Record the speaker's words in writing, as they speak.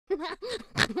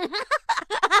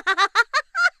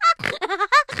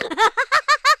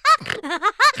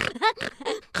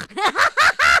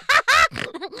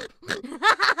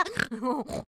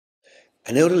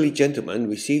An elderly gentleman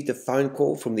received a phone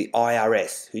call from the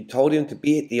IRS who told him to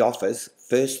be at the office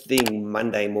first thing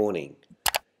Monday morning.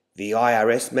 The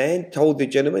IRS man told the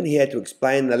gentleman he had to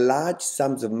explain the large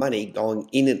sums of money going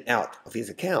in and out of his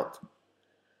account.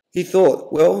 He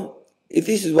thought, well, if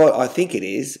this is what I think it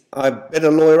is, I'd better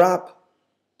lawyer up.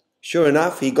 Sure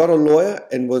enough, he got a lawyer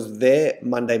and was there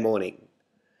Monday morning.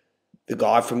 The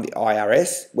guy from the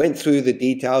IRS went through the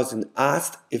details and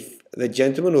asked if the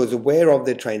gentleman was aware of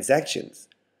the transactions.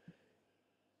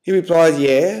 He replies,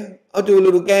 yeah, I'll do a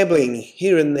little gambling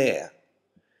here and there.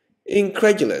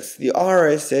 Incredulous, the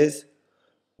IRS says,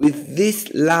 with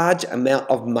this large amount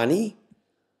of money?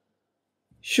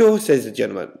 Sure, says the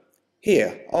gentleman.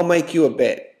 Here, I'll make you a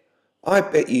bet. I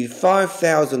bet you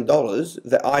 $5,000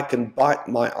 that I can bite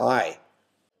my eye.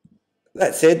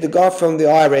 That said, the guy from the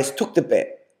IRS took the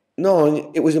bet,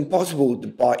 knowing it was impossible to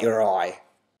bite your eye.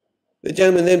 The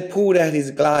gentleman then pulled out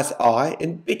his glass eye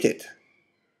and bit it.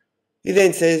 He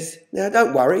then says, now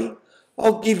don't worry,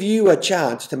 I'll give you a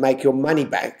chance to make your money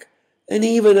back, and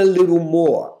even a little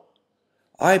more.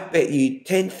 I bet you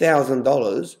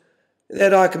 $10,000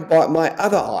 that I can bite my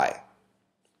other eye.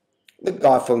 The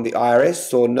guy from the IRS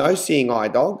saw no seeing eye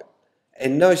dog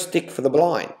and no stick for the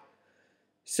blind,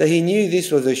 so he knew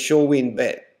this was a sure win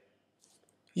bet.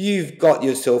 You've got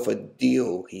yourself a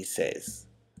deal, he says.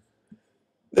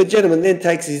 The gentleman then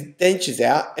takes his dentures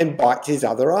out and bites his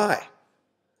other eye.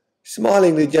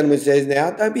 Smiling, the gentleman says,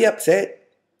 now, don't be upset.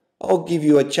 I'll give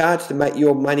you a chance to make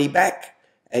your money back,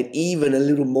 and even a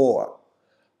little more.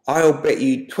 I'll bet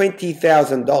you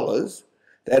 $20,000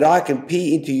 that I can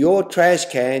pee into your trash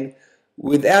can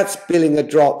without spilling a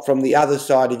drop from the other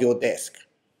side of your desk.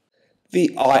 The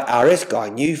IRS guy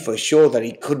knew for sure that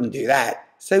he couldn't do that,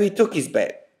 so he took his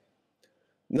bet,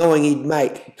 knowing he'd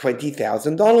make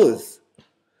 $20,000.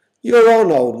 You're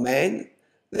on, old man.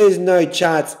 There's no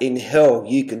chance in hell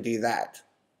you can do that.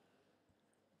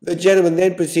 The gentleman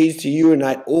then proceeds to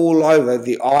urinate all over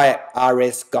the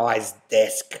IRS guy's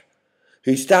desk,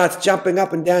 who starts jumping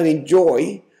up and down in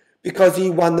joy because he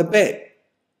won the bet.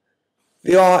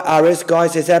 The IRS guy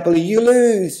says happily, you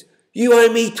lose. You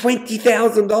owe me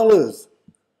 $20,000.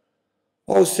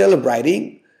 While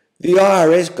celebrating, the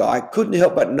IRS guy couldn't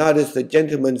help but notice the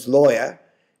gentleman's lawyer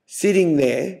sitting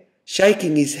there,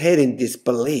 shaking his head in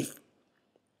disbelief.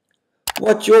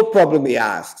 What's your problem, he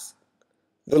asks.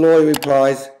 The lawyer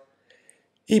replies,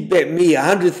 he bet me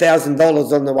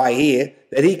 $100,000 on the way here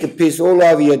that he could piss all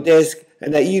over your desk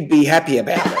and that you'd be happy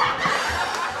about it.